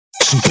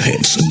Super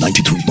Hits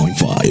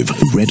 93.5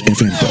 Red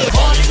FM पर।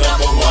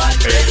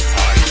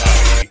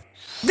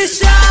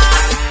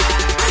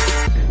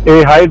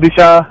 Hey, hi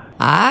Disha.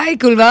 Hi,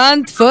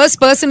 Kulwant. First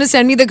person to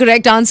send me the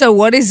correct answer.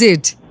 What is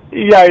it?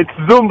 Yeah, it's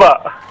Zumba.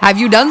 Have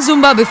you done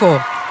Zumba before?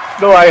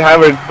 No, I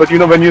haven't. But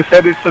when you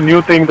said it's a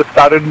new thing that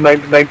started in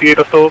 1998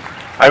 or so,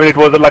 I mean, it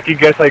was a lucky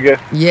guess, I guess.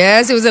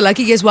 Yes, it was a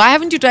lucky guess. Why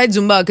haven't you tried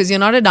Zumba? Because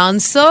you're not a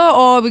dancer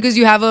or because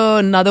you have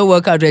another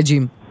workout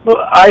regime? No,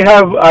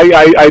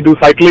 I do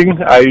cycling,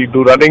 I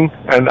do running,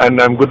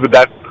 and I'm good with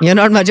that. You're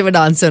not much of a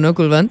dancer, no,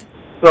 Kulwant?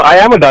 So I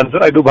am a dancer.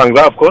 I do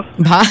Bhangra, of course.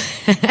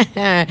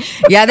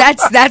 Yeah,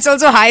 that's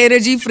also high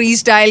energy,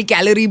 freestyle,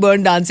 calorie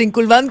burn dancing.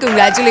 Kulwant,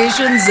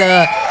 congratulations.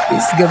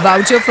 This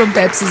voucher from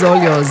PEPS is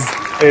all yours.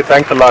 Hey,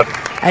 thanks a lot.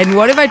 And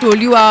what if I told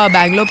you our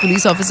Bangalore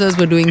police officers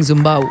were doing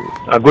Zumba?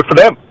 Good for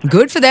them.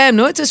 Good for them.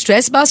 No, it's a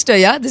stress buster,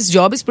 yeah? This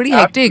job is pretty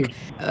hectic.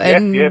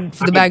 And yes.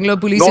 for the Bangalore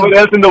police... Nowhere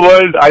else in the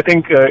world, I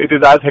think it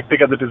is as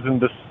hectic as it is in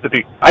this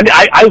city. And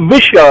I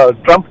wish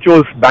Trump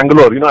chose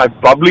Bangalore.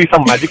 Probably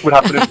some magic would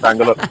happen in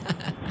Bangalore.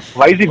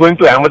 Why is he going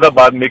to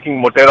Ahmedabad,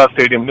 making Motera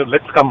Stadium?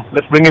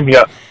 Let's bring him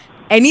here.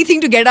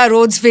 Anything to get our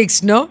roads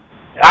fixed, no?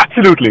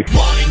 Absolutely.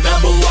 Morning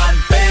number one,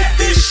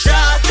 Disha.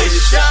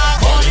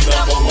 Morning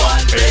number one,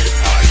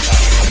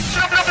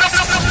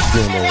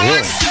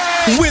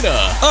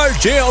 Winner,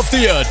 RJ of the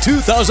Year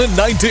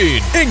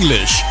 2019,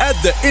 English at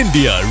the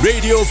India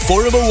Radio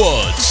Forum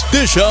Awards,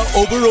 Disha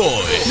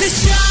Oberoi.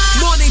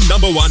 Morning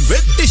number one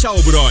with Disha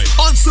Oberoi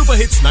on Super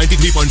Hits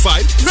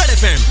 93.5 Red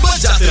FM.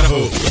 Bajate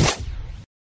raho.